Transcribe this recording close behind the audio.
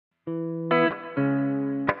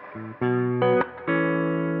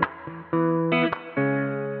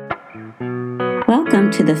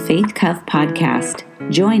Welcome to the Faith Cuff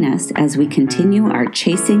podcast. Join us as we continue our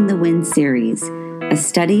Chasing the Wind series, a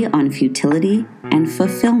study on futility and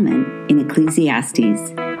fulfillment in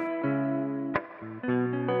Ecclesiastes.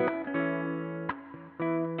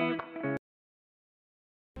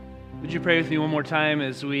 Would you pray with me one more time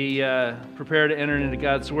as we prepare to enter into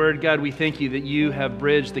God's Word? God, we thank you that you have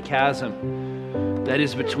bridged the chasm that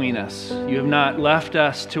is between us. You have not left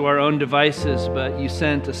us to our own devices, but you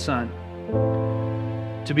sent a Son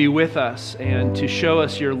to be with us and to show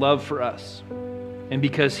us your love for us. And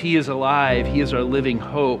because he is alive, he is our living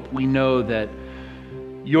hope, we know that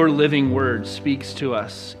your living word speaks to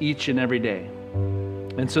us each and every day.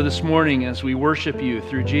 And so this morning, as we worship you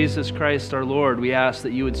through Jesus Christ our Lord, we ask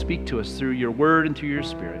that you would speak to us through your word and through your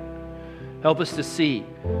Spirit. Help us to see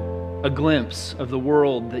a glimpse of the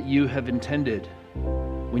world that you have intended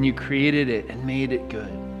when you created it and made it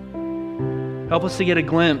good. Help us to get a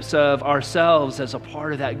glimpse of ourselves as a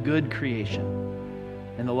part of that good creation.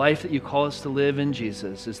 And the life that you call us to live in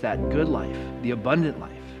Jesus is that good life, the abundant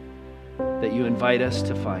life that you invite us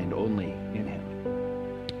to find only in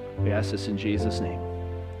him. We ask this in Jesus' name.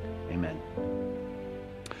 Amen.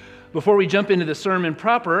 Before we jump into the sermon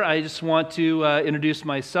proper, I just want to introduce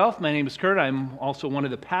myself. My name is Kurt. I'm also one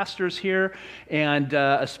of the pastors here, and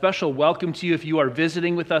a special welcome to you if you are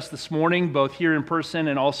visiting with us this morning, both here in person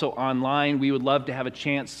and also online. We would love to have a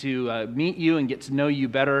chance to meet you and get to know you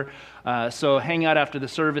better. So hang out after the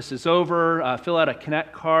service is over, fill out a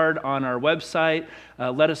Connect card on our website,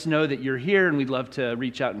 let us know that you're here, and we'd love to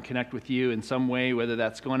reach out and connect with you in some way, whether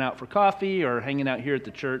that's going out for coffee or hanging out here at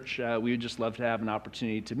the church. We would just love to have an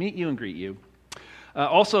opportunity to meet you and greet you.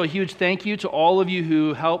 Also, a huge thank you to all of you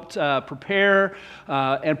who helped prepare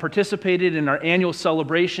and participated in our annual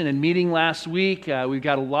celebration and meeting last week. We've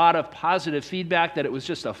got a lot of positive feedback that it was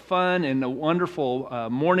just a fun and a wonderful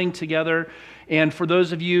morning together. And for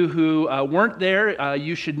those of you who weren't there,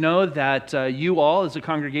 you should know that you all as a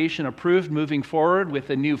congregation approved moving forward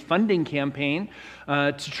with a new funding campaign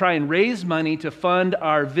to try and raise money to fund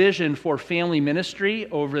our vision for family ministry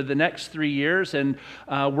over the next 3 years. And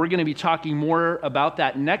we're going to be talking more about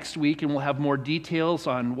that next week, and we'll have more details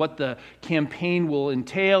on what the campaign will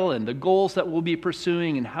entail and the goals that we'll be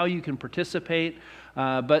pursuing and how you can participate.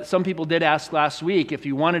 But some people did ask last week if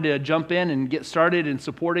you wanted to jump in and get started in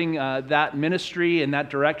supporting that ministry and that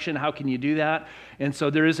direction, how can you do that? And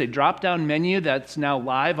so there is a drop-down menu that's now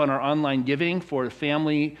live on our online giving for the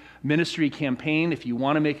family ministry campaign. If you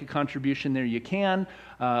want to make a contribution there, you can.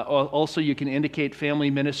 Also, you can indicate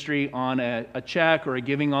family ministry on a check or a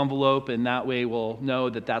giving envelope, and that way we'll know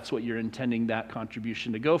that that's what you're intending that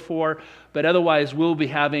contribution to go for. But otherwise, we'll be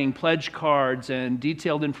having pledge cards and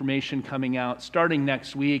detailed information coming out starting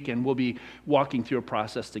next week, and we'll be walking through a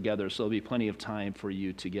process together, so there'll be plenty of time for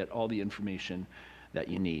you to get all the information that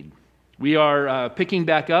you need. We are picking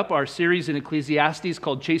back up our series in Ecclesiastes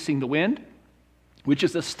called Chasing the Wind, which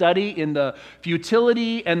is a study in the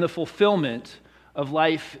futility and the fulfillment of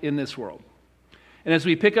life in this world. And as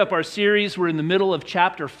we pick up our series, we're in the middle of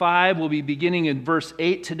chapter 5. We'll be beginning in verse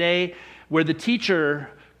 8 today, where the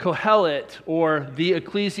teacher, Kohelet, or the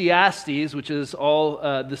Ecclesiastes, which is all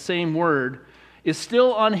the same word, is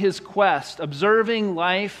still on his quest, observing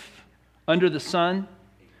life under the sun,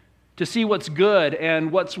 to see what's good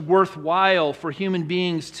and what's worthwhile for human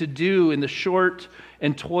beings to do in the short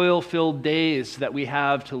and toil-filled days that we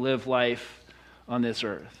have to live life on this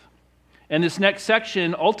earth. And this next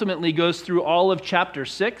section ultimately goes through all of chapter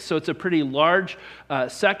 6, so it's a pretty large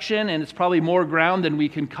section, and it's probably more ground than we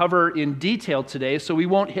can cover in detail today, so we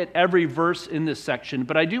won't hit every verse in this section.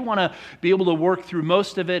 But I do want to be able to work through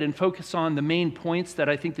most of it and focus on the main points that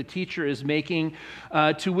I think the teacher is making,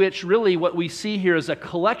 to which really what we see here is a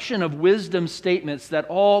collection of wisdom statements that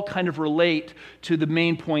all kind of relate to the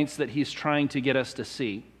main points that he's trying to get us to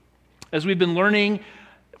see. As we've been learning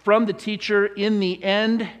from the teacher, in the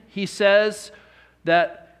end, he says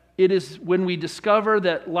that it is when we discover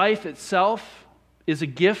that life itself is a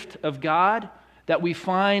gift of God that we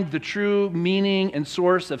find the true meaning and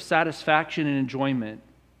source of satisfaction and enjoyment.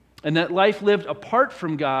 And that life lived apart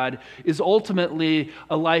from God is ultimately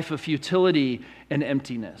a life of futility and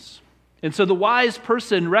emptiness. And so the wise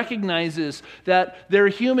person recognizes that their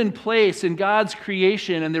human place in God's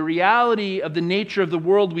creation and the reality of the nature of the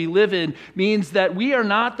world we live in means that we are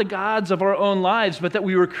not the gods of our own lives, but that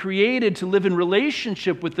we were created to live in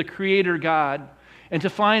relationship with the Creator God and to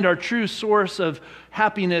find our true source of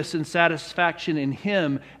happiness and satisfaction in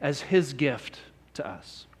Him as His gift to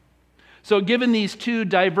us. So given these two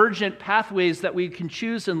divergent pathways that we can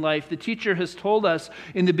choose in life, the teacher has told us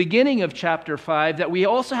in the beginning of chapter 5 that we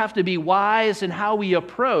also have to be wise in how we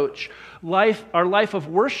approach life, our life of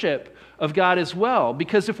worship of God as well.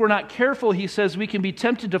 Because if we're not careful, he says, we can be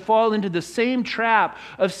tempted to fall into the same trap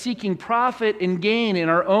of seeking profit and gain in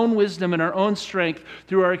our own wisdom and our own strength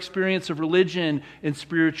through our experience of religion and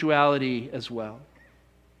spirituality as well.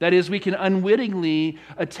 That is, we can unwittingly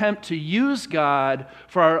attempt to use God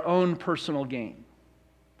for our own personal gain.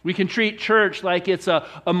 We can treat church like it's a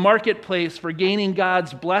marketplace for gaining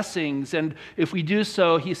God's blessings. And if we do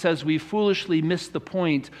so, he says, we foolishly miss the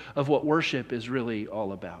point of what worship is really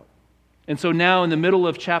all about. And so now in the middle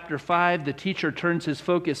of chapter 5, the teacher turns his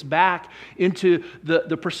focus back into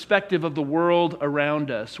the perspective of the world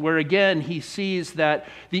around us, where again he sees that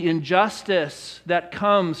the injustice that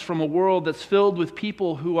comes from a world that's filled with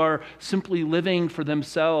people who are simply living for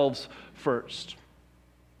themselves first.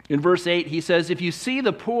 In verse 8, he says, if you see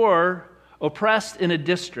the poor oppressed in a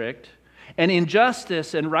district and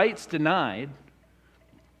injustice and rights denied,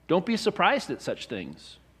 don't be surprised at such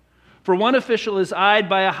things. For one official is eyed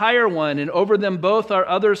by a higher one, and over them both are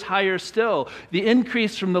others higher still. The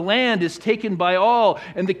increase from the land is taken by all,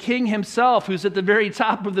 and the king himself, who's at the very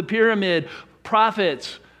top of the pyramid,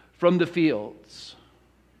 profits from the fields.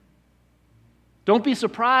 Don't be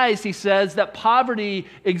surprised, he says, that poverty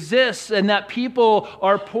exists and that people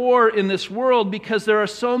are poor in this world because there are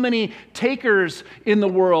so many takers in the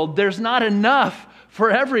world. There's not enough for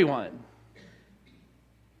everyone.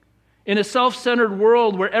 In a self-centered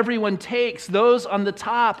world where everyone takes, those on the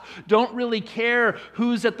top don't really care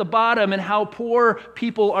who's at the bottom and how poor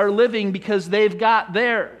people are living because they've got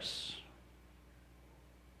theirs.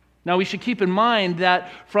 Now, we should keep in mind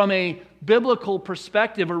that from a biblical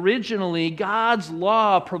perspective, originally, God's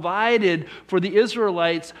law provided for the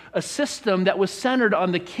Israelites a system that was centered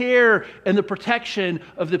on the care and the protection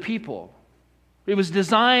of the people. It was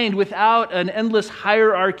designed without an endless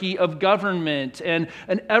hierarchy of government and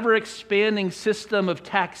an ever-expanding system of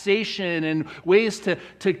taxation and ways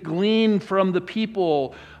to glean from the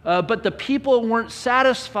people. But the people weren't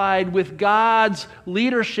satisfied with God's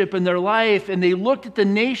leadership in their life, and they looked at the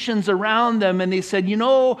nations around them and they said,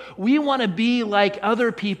 we want to be like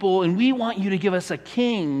other people, and we want you to give us a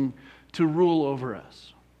king to rule over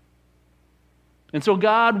us. And so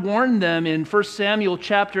God warned them in 1 Samuel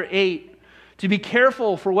chapter 8, to be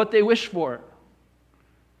careful for what they wish for.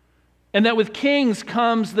 And that with kings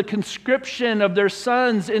comes the conscription of their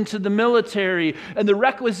sons into the military and the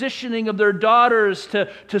requisitioning of their daughters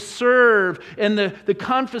to serve and the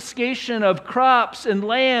confiscation of crops and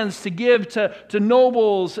lands to give to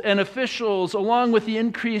nobles and officials along with the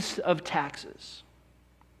increase of taxes.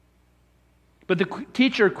 But the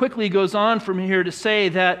teacher quickly goes on from here to say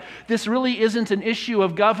that this really isn't an issue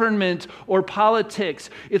of government or politics.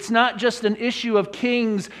 It's not just an issue of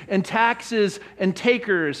kings and taxes and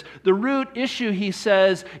takers. The root issue, he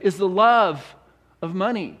says, is the love of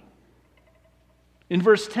money. In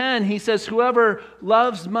verse 10, he says, whoever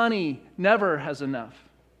loves money never has enough.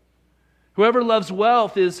 Whoever loves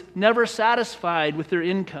wealth is never satisfied with their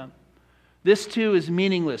income. This too is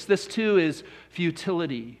meaningless. This too is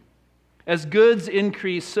futility. As goods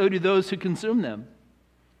increase, so do those who consume them.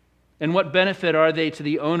 And what benefit are they to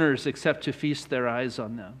the owners except to feast their eyes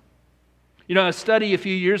on them? A study a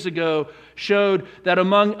few years ago showed that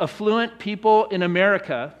among affluent people in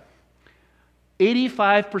America,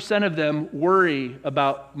 85% of them worry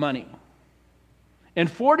about money. And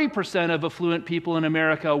 40% of affluent people in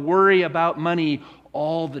America worry about money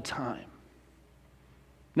all the time.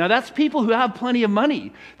 Now, that's people who have plenty of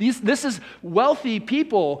money. This is wealthy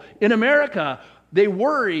people in America. They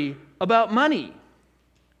worry about money.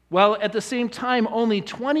 While at the same time, only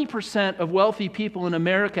 20% of wealthy people in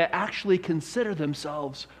America actually consider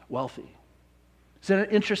themselves wealthy. Is that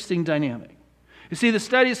an interesting dynamic? You see, the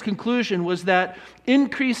study's conclusion was that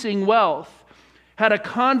increasing wealth had a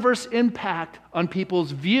converse impact on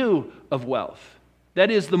people's view of wealth. That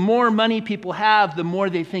is, the more money people have, the more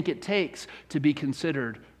they think it takes to be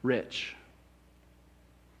considered rich.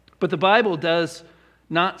 But the Bible does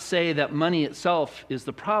not say that money itself is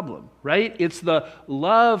the problem, right? It's the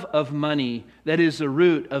love of money that is the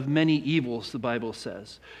root of many evils, the Bible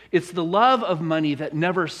says. It's the love of money that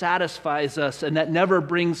never satisfies us and that never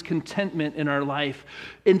brings contentment in our life.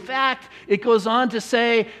 In fact, it goes on to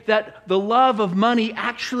say that the love of money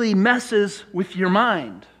actually messes with your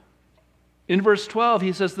mind. In verse 12,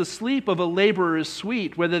 he says, the sleep of a laborer is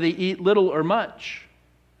sweet, whether they eat little or much.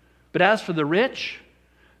 But as for the rich,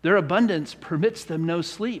 Their abundance permits them no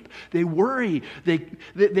sleep. They worry.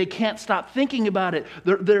 They can't stop thinking about it.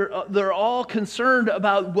 They're all concerned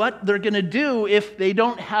about what they're going to do if they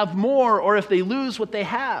don't have more or if they lose what they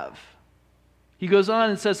have. He goes on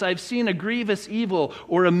and says, I've seen a grievous evil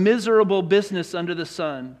or a miserable business under the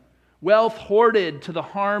sun, wealth hoarded to the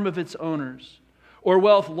harm of its owners, or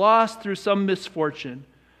wealth lost through some misfortune,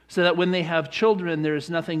 so that when they have children, there is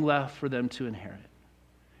nothing left for them to inherit.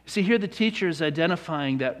 See, here the teacher is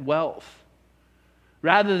identifying that wealth,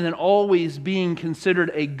 rather than always being considered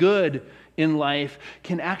a good in life,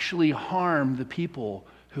 can actually harm the people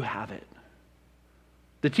who have it.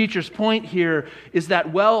 The teacher's point here is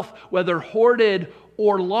that wealth, whether hoarded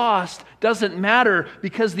or lost, doesn't matter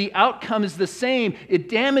because the outcome is the same. It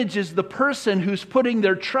damages the person who's putting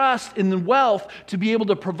their trust in the wealth to be able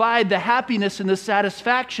to provide the happiness and the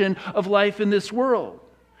satisfaction of life in this world.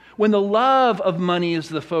 When the love of money is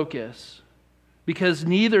the focus, because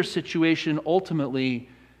neither situation ultimately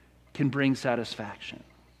can bring satisfaction.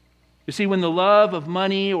 You see, when the love of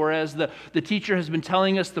money, or as the teacher has been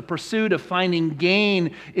telling us, the pursuit of finding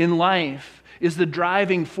gain in life is the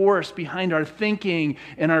driving force behind our thinking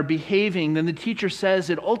and our behaving, then the teacher says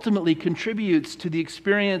it ultimately contributes to the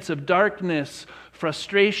experience of darkness,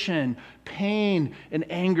 frustration, pain, and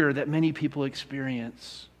anger that many people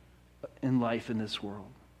experience in life in this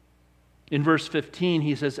world. In verse 15,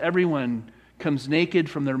 he says, everyone comes naked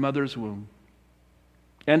from their mother's womb.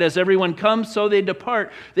 And as everyone comes, so they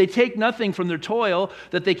depart. They take nothing from their toil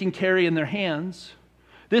that they can carry in their hands.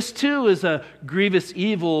 This too is a grievous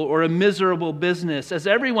evil or a miserable business. As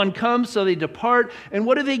everyone comes, so they depart. And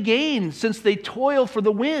what do they gain since they toil for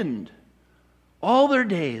the wind? All their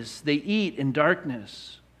days they eat in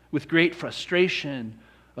darkness with great frustration,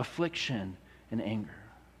 affliction, and anger.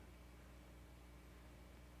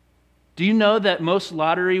 Do you know that most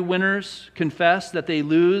lottery winners confess that they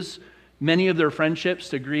lose many of their friendships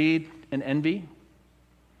to greed and envy?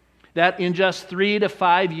 That in just 3 to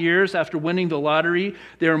 5 years after winning the lottery,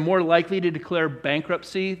 they are more likely to declare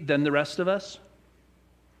bankruptcy than the rest of us?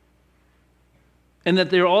 And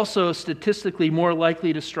that they're also statistically more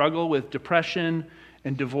likely to struggle with depression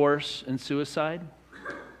and divorce and suicide?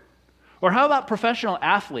 Or how about professional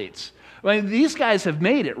athletes? I mean, these guys have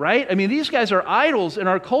made it, right? I mean, these guys are idols in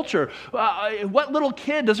our culture. What little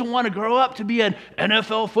kid doesn't want to grow up to be an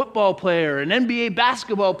NFL football player, an NBA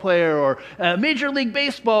basketball player, or a Major League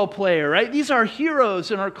Baseball player, right? These are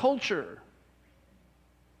heroes in our culture.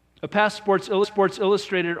 A past Sports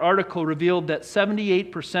Illustrated article revealed that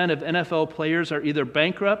 78% of NFL players are either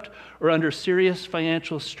bankrupt or under serious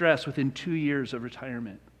financial stress within 2 years of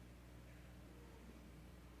retirement.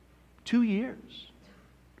 2 years.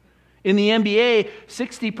 In the NBA,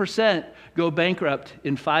 60% go bankrupt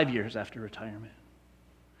in 5 years after retirement.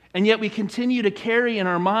 And yet we continue to carry in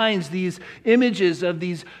our minds these images of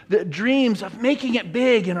the dreams of making it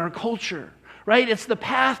big in our culture, right? It's the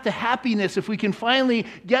path to happiness. If we can finally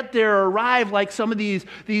get there or arrive like some of these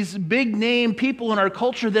big name people in our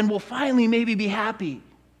culture, then we'll finally maybe be happy.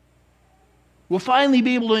 We'll finally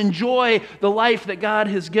be able to enjoy the life that God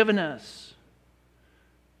has given us.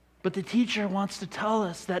 But the teacher wants to tell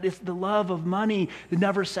us that it's the love of money that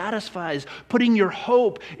never satisfies. Putting your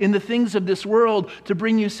hope in the things of this world to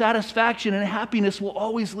bring you satisfaction and happiness will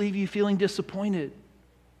always leave you feeling disappointed.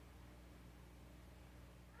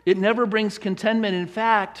 It never brings contentment. In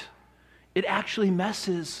fact, it actually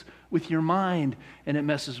messes with your mind and it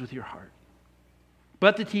messes with your heart.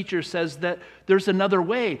 But the teacher says that there's another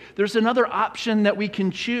way. There's another option that we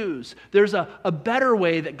can choose. There's a better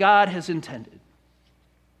way that God has intended.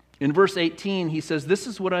 In verse 18, he says, this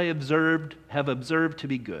is what I have observed to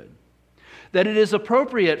be good. That it is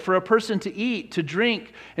appropriate for a person to eat, to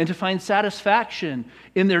drink, and to find satisfaction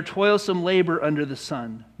in their toilsome labor under the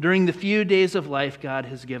sun, during the few days of life God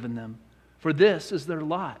has given them. For this is their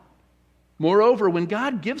lot. Moreover, when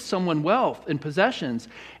God gives someone wealth and possessions,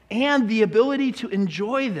 and the ability to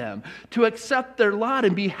enjoy them, to accept their lot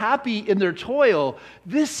and be happy in their toil,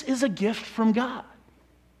 this is a gift from God.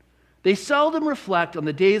 They seldom reflect on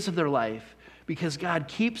the days of their life because God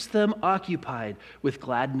keeps them occupied with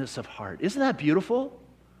gladness of heart. Isn't that beautiful?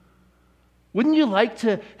 Wouldn't you like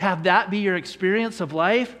to have that be your experience of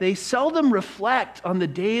life? They seldom reflect on the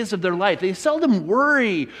days of their life. They seldom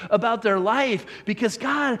worry about their life because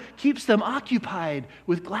God keeps them occupied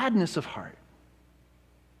with gladness of heart.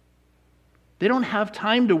 They don't have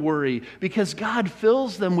time to worry because God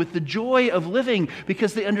fills them with the joy of living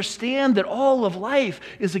because they understand that all of life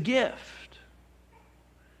is a gift.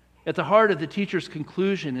 At the heart of the teacher's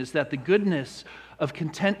conclusion is that the goodness of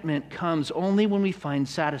contentment comes only when we find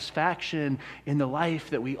satisfaction in the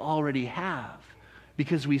life that we already have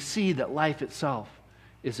because we see that life itself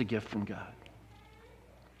is a gift from God.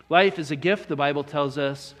 Life is a gift, the Bible tells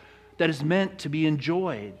us, that is meant to be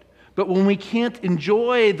enjoyed. But when we can't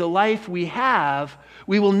enjoy the life we have,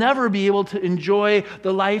 we will never be able to enjoy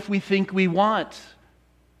the life we think we want.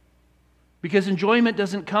 Because enjoyment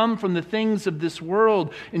doesn't come from the things of this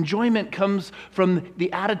world. Enjoyment comes from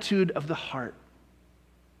the attitude of the heart.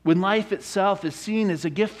 When life itself is seen as a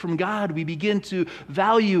gift from God, we begin to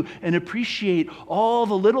value and appreciate all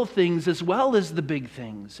the little things as well as the big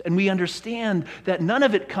things. And we understand that none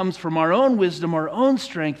of it comes from our own wisdom, our own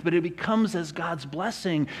strength, but it comes as God's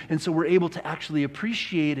blessing. And so we're able to actually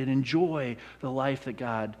appreciate and enjoy the life that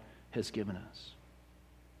God has given us.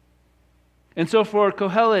 And so for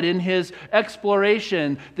Kohelet, in his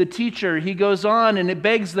exploration, the teacher, he goes on and it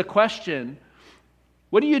begs the question,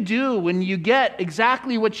 what do you do when you get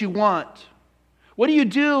exactly what you want? What do you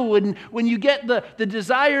do when you get the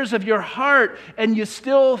desires of your heart and you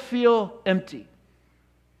still feel empty?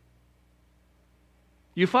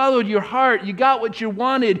 You followed your heart, you got what you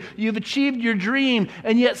wanted, you've achieved your dream,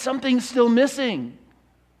 and yet something's still missing.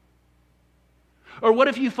 Or what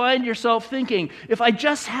if you find yourself thinking, if I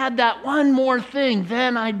just had that one more thing,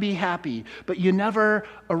 then I'd be happy. But you never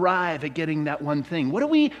arrive at getting that one thing. What do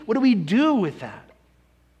we do with that?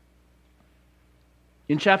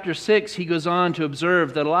 In chapter 6, he goes on to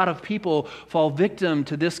observe that a lot of people fall victim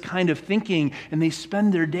to this kind of thinking, and they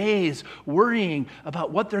spend their days worrying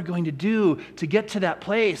about what they're going to do to get to that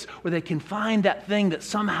place where they can find that thing that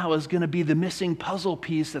somehow is going to be the missing puzzle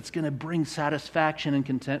piece that's going to bring satisfaction and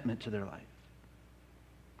contentment to their life.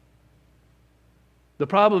 The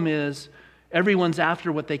problem is, everyone's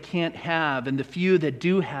after what they can't have, and the few that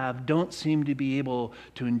do have don't seem to be able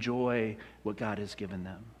to enjoy what God has given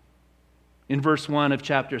them. In verse 1 of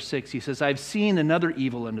chapter 6, he says, I've seen another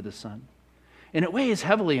evil under the sun, and it weighs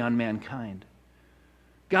heavily on mankind.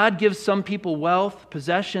 God gives some people wealth,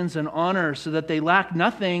 possessions, and honor so that they lack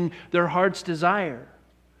nothing their hearts desire.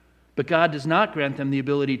 But God does not grant them the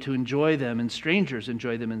ability to enjoy them, and strangers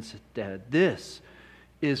enjoy them instead. This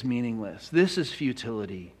is meaningless. This is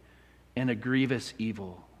futility and a grievous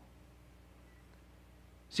evil.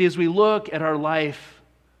 See, as we look at our life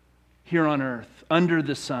here on earth, under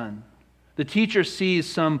the sun, the teacher sees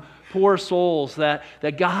some poor souls that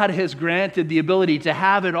God has granted the ability to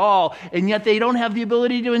have it all, and yet they don't have the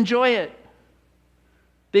ability to enjoy it.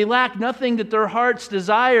 They lack nothing that their hearts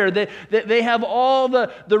desire. They have all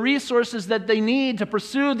the resources that they need to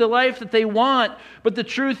pursue the life that they want, but the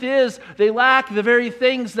truth is they lack the very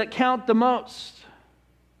things that count the most.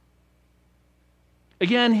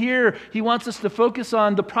 Again, here he wants us to focus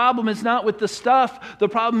on the problem is not with the stuff, the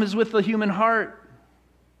problem is with the human heart.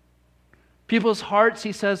 People's hearts,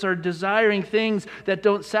 he says, are desiring things that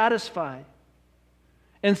don't satisfy.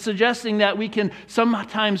 And suggesting that we can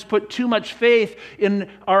sometimes put too much faith in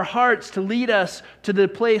our hearts to lead us to the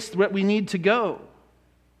place that we need to go.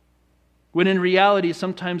 When in reality,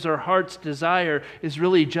 sometimes our heart's desire is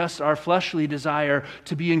really just our fleshly desire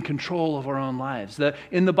to be in control of our own lives.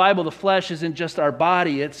 In the Bible, the flesh isn't just our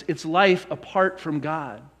body, it's life apart from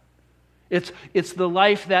God. It's the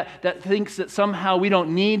life that thinks that somehow we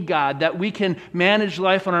don't need God, that we can manage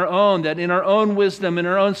life on our own, that in our own wisdom, in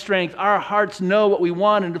our own strength, our hearts know what we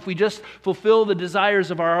want, and if we just fulfill the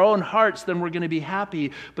desires of our own hearts, then we're going to be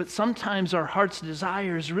happy. But sometimes our heart's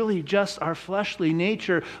desire is really just our fleshly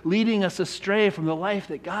nature leading us astray from the life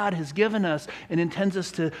that God has given us and intends us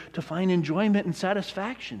to find enjoyment and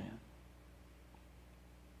satisfaction in.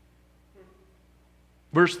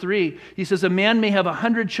 Verse 3, he says, a man may have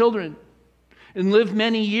 100 children and live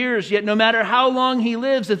many years, yet no matter how long he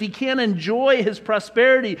lives, if he can't enjoy his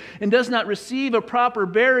prosperity and does not receive a proper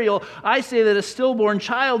burial, I say that a stillborn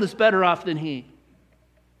child is better off than he.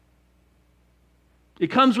 It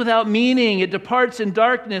comes without meaning, it departs in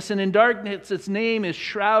darkness, and in darkness its name is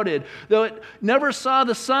shrouded. Though it never saw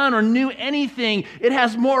the sun or knew anything, it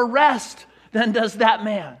has more rest than does that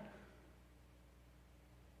man.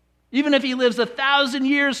 Even if he lives 1,000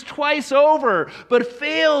 years twice over, but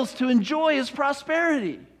fails to enjoy his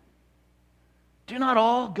prosperity. Do not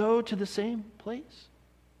all go to the same place?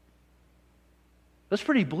 That's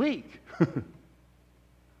pretty bleak.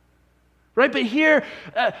 Right? But here,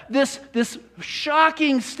 this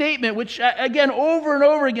shocking statement, which again, over and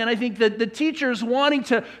over again, I think that the teacher's wanting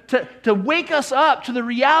to wake us up to the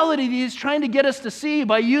reality that he's trying to get us to see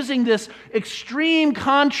by using this extreme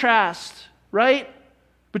contrast, right?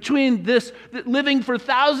 Between this living for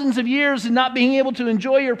thousands of years and not being able to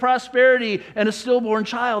enjoy your prosperity and a stillborn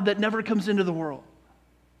child that never comes into the world.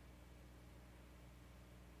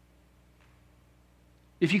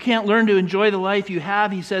 If you can't learn to enjoy the life you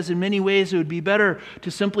have, he says, in many ways it would be better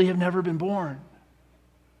to simply have never been born.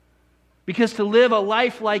 Because to live a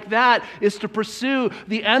life like that is to pursue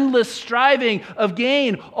the endless striving of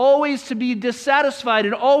gain, always to be dissatisfied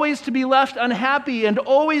and always to be left unhappy and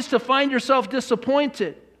always to find yourself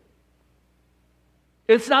disappointed.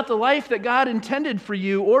 It's not the life that God intended for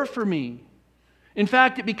you or for me. In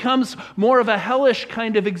fact, it becomes more of a hellish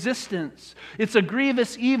kind of existence. It's a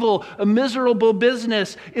grievous evil, a miserable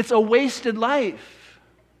business. It's a wasted life.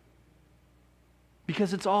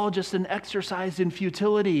 Because it's all just an exercise in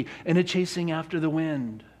futility and a chasing after the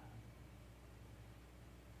wind.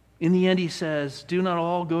 In the end, he says, do not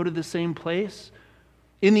all go to the same place?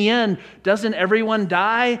 In the end, doesn't everyone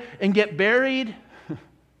die and get buried?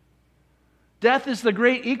 Death is the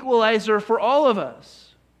great equalizer for all of us.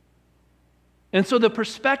 And so the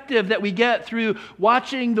perspective that we get through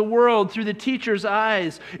watching the world through the teacher's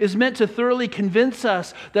eyes is meant to thoroughly convince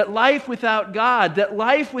us that life without God, that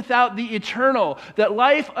life without the eternal, that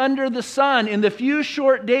life under the sun in the few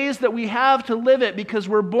short days that we have to live it because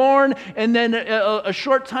we're born and then a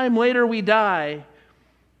short time later we die,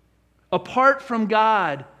 apart from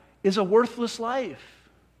God is a worthless life.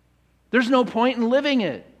 There's no point in living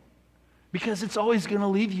it because it's always going to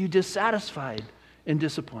leave you dissatisfied and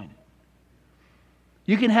disappointed.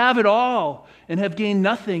 You can have it all and have gained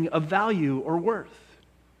nothing of value or worth.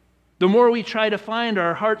 The more we try to find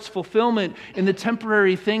our heart's fulfillment in the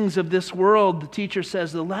temporary things of this world, the teacher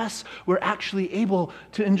says, the less we're actually able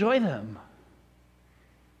to enjoy them.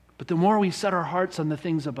 But the more we set our hearts on the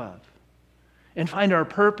things above and find our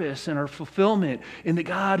purpose and our fulfillment in the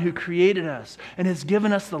God who created us and has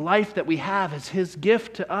given us the life that we have as His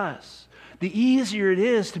gift to us, the easier it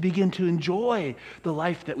is to begin to enjoy the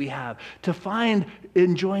life that we have, to find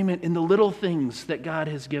enjoyment in the little things that God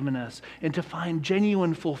has given us, and to find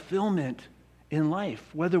genuine fulfillment in life,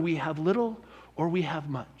 whether we have little or we have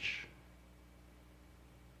much.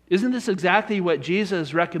 Isn't this exactly what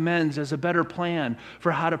Jesus recommends as a better plan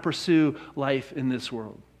for how to pursue life in this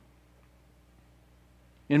world?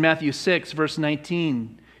 In Matthew 6, verse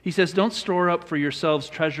 19, he says, don't store up for yourselves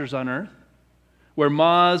treasures on earth, where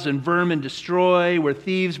moths and vermin destroy, where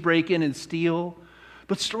thieves break in and steal,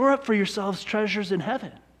 but store up for yourselves treasures in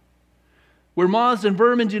heaven, where moths and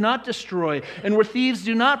vermin do not destroy, and where thieves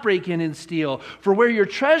do not break in and steal. For where your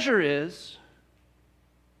treasure is,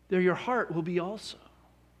 there your heart will be also.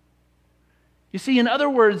 You see, in other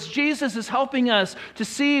words, Jesus is helping us to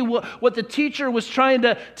see what the teacher was trying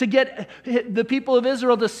to get the people of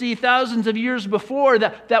Israel to see thousands of years before,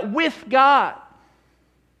 that with God,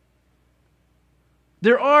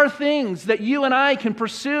 there are things that you and I can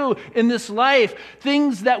pursue in this life,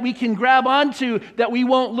 things that we can grab onto that we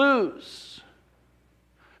won't lose.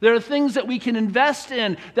 There are things that we can invest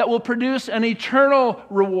in that will produce an eternal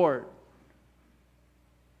reward,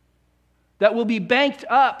 that will be banked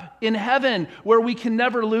up in heaven where we can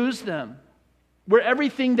never lose them, where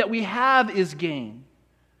everything that we have is gain.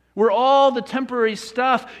 Where all the temporary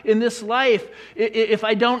stuff in this life, if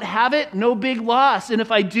I don't have it, no big loss. And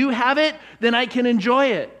if I do have it, then I can enjoy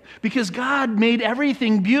it. Because God made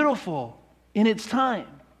everything beautiful in its time.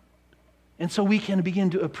 And so we can begin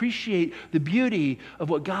to appreciate the beauty of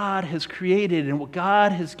what God has created and what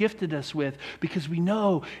God has gifted us with, because we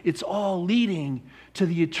know it's all leading to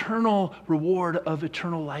the eternal reward of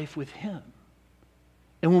eternal life with Him.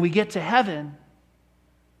 And when we get to heaven,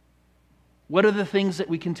 what are the things that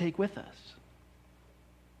we can take with us?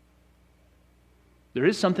 There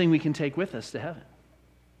is something we can take with us to heaven.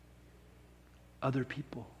 Other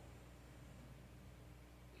people.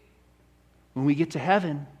 When we get to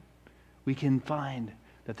heaven, we can find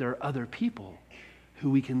that there are other people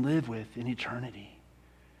who we can live with in eternity.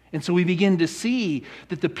 And so we begin to see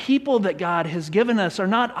that the people that God has given us are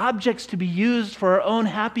not objects to be used for our own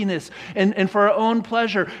happiness and for our own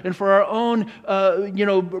pleasure and for our own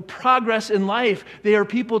progress in life. They are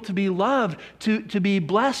people to be loved, to be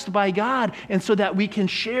blessed by God, and so that we can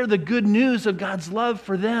share the good news of God's love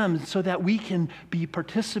for them, so that we can be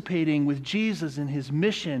participating with Jesus in His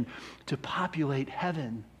mission to populate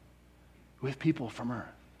heaven with people from earth.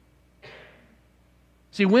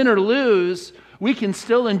 See, win or lose, we can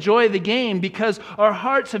still enjoy the game because our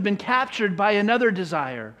hearts have been captured by another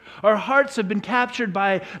desire. Our hearts have been captured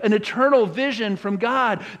by an eternal vision from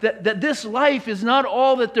God that this life is not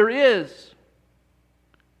all that there is.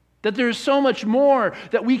 That there is so much more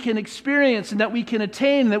that we can experience and that we can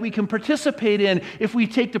attain, and that we can participate in if we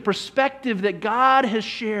take the perspective that God has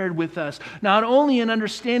shared with us, not only in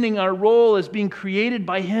understanding our role as being created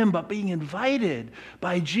by Him, but being invited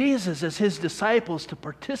by Jesus as His disciples to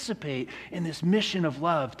participate in this mission of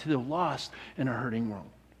love to the lost and a hurting world.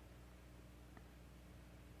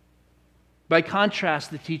 By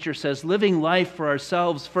contrast, the teacher says, living life for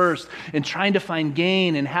ourselves first and trying to find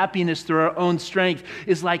gain and happiness through our own strength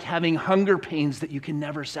is like having hunger pains that you can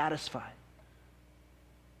never satisfy.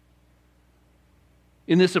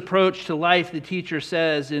 In this approach to life, the teacher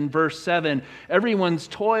says in verse 7, everyone's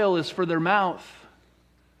toil is for their mouth,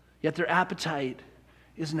 yet their appetite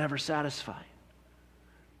is never satisfied.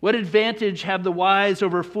 What advantage have the wise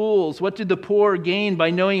over fools? What did the poor gain by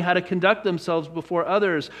knowing how to conduct themselves before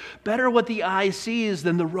others? Better what the eye sees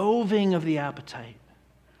than the roving of the appetite.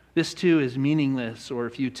 This too is meaningless or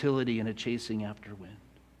futility in a chasing after wind.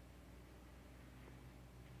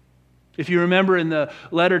 If you remember in the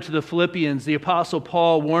letter to the Philippians, the Apostle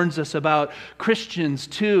Paul warns us about Christians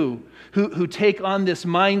too, who take on this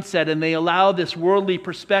mindset and they allow this worldly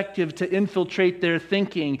perspective to infiltrate their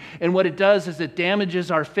thinking. And what it does is it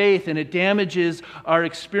damages our faith and it damages our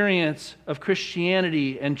experience of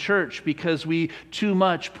Christianity and church because we too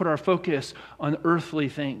much put our focus on earthly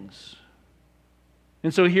things.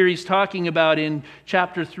 And so here he's talking about in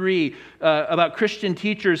chapter 3 about Christian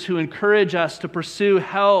teachers who encourage us to pursue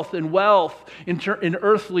health and wealth in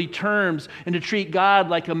earthly terms and to treat God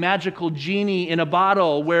like a magical genie in a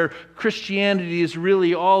bottle, where Christianity is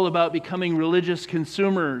really all about becoming religious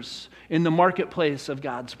consumers in the marketplace of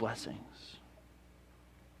God's blessings.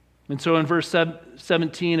 And so in verse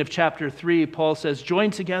 17 of chapter 3, Paul says, join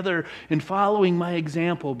together in following my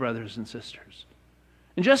example, brothers and sisters.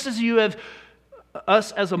 And just as you have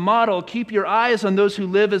us as a model, keep your eyes on those who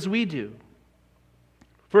live as we do.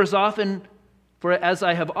 For as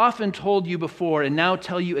I have often told you before and now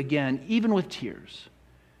tell you again, even with tears,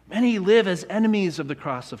 many live as enemies of the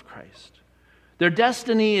cross of Christ. Their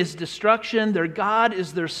destiny is destruction, their God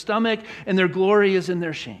is their stomach, and their glory is in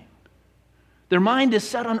their shame. Their mind is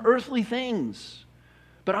set on earthly things.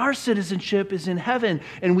 But our citizenship is in heaven,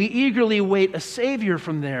 and we eagerly await a Savior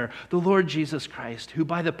from there, the Lord Jesus Christ, who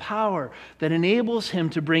by the power that enables Him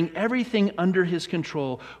to bring everything under His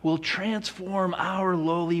control will transform our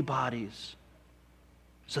lowly bodies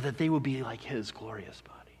so that they will be like His glorious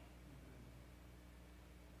body.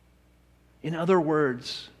 In other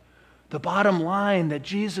words, the bottom line that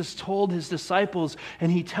Jesus told His disciples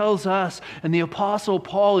and He tells us, and the Apostle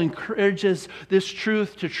Paul encourages this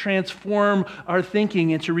truth to transform our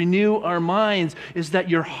thinking and to renew our minds, is that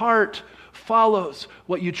your heart follows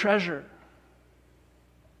what you treasure.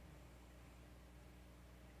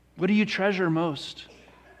 What do you treasure most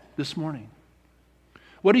this morning?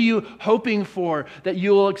 What are you hoping for that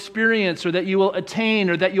you will experience or that you will attain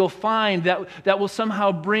or that you'll find that will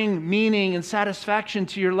somehow bring meaning and satisfaction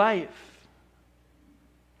to your life?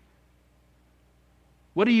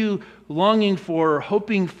 What are you longing for or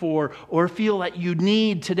hoping for or feel that you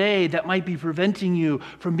need today that might be preventing you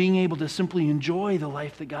from being able to simply enjoy the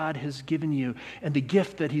life that God has given you and the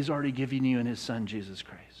gift that He's already given you in His Son, Jesus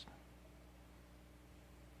Christ?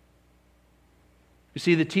 You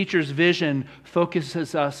see, the teacher's vision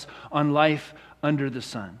focuses us on life under the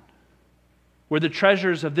sun, where the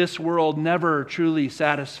treasures of this world never truly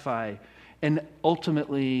satisfy, and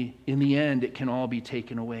ultimately, in the end, it can all be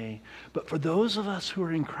taken away. But for those of us who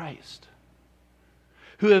are in Christ,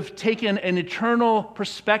 who have taken an eternal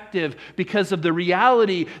perspective because of the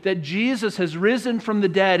reality that Jesus has risen from the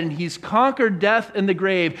dead and He's conquered death and the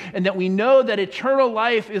grave, and that we know that eternal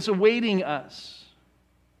life is awaiting us,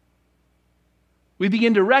 we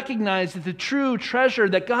begin to recognize that the true treasure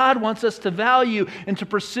that God wants us to value and to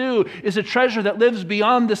pursue is a treasure that lives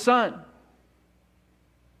beyond the sun,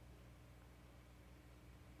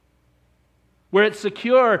 where it's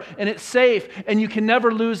secure and it's safe and you can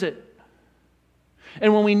never lose it.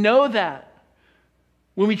 And when we know that,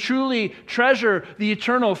 when we truly treasure the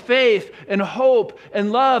eternal faith and hope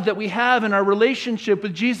and love that we have in our relationship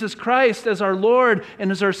with Jesus Christ as our Lord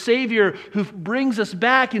and as our Savior, who brings us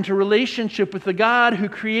back into relationship with the God who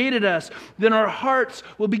created us, then our hearts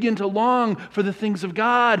will begin to long for the things of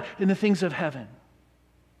God and the things of heaven,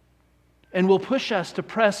 and will push us to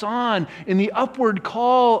press on in the upward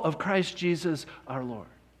call of Christ Jesus our Lord.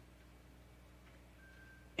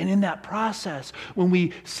 And in that process, when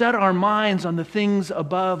we set our minds on the things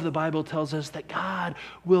above, the Bible tells us that God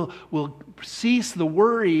will cease the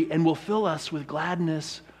worry and will fill us with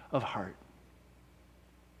gladness of heart.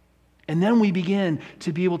 And then we begin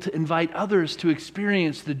to be able to invite others to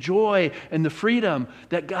experience the joy and the freedom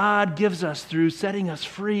that God gives us through setting us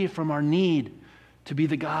free from our need to be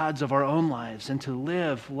the gods of our own lives and to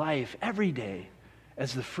live life every day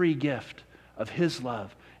as the free gift of His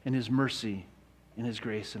love and His mercy and His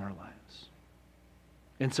grace in our lives.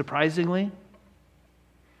 And surprisingly,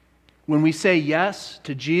 when we say yes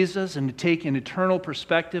to Jesus and to take an eternal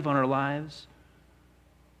perspective on our lives,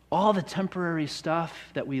 all the temporary stuff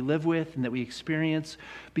that we live with and that we experience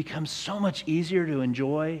becomes so much easier to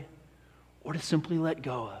enjoy or to simply let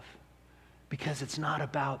go of, because it's not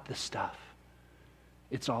about the stuff.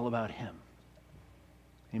 It's all about Him.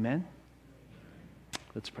 Amen?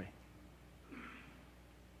 Let's pray.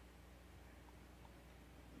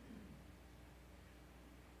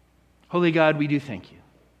 Holy God, we do thank You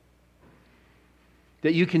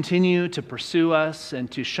that You continue to pursue us and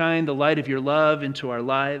to shine the light of Your love into our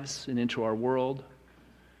lives and into our world.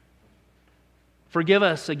 Forgive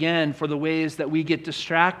us again for the ways that we get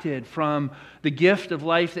distracted from the gift of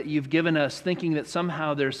life that You've given us, thinking that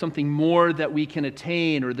somehow there's something more that we can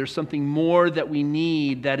attain or there's something more that we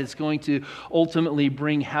need that is going to ultimately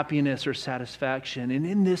bring happiness or satisfaction. And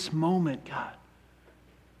in this moment, God,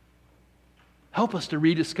 help us to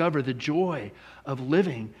rediscover the joy of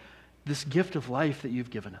living this gift of life that You've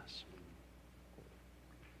given us.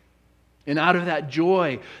 And out of that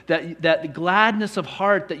joy, that gladness of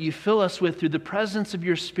heart that You fill us with through the presence of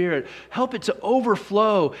Your Spirit, help it to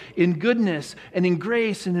overflow in goodness and in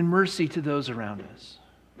grace and in mercy to those around us.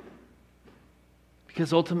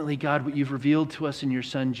 Because ultimately, God, what You've revealed to us in Your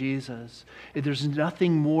Son, Jesus, there's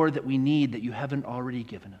nothing more that we need that You haven't already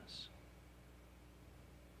given us.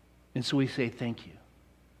 And so we say thank You.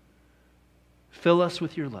 Fill us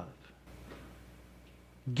with Your love.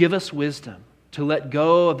 Give us wisdom to let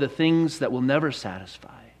go of the things that will never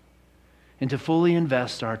satisfy and to fully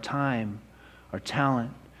invest our time, our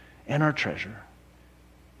talent, and our treasure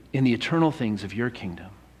in the eternal things of Your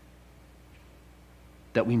kingdom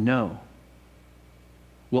that we know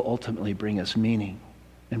will ultimately bring us meaning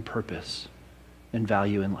and purpose and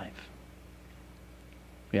value in life.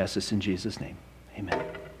 We ask this in Jesus' name. Amen.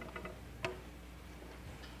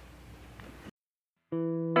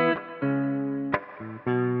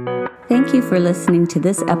 Thank you for listening to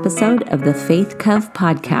this episode of the Faith Cove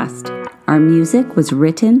podcast. Our music was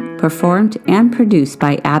written, performed, and produced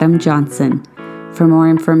by Adam Johnson. For more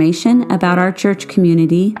information about our church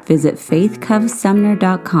community, visit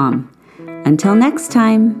faithcovesumner.com. Until next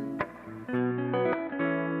time.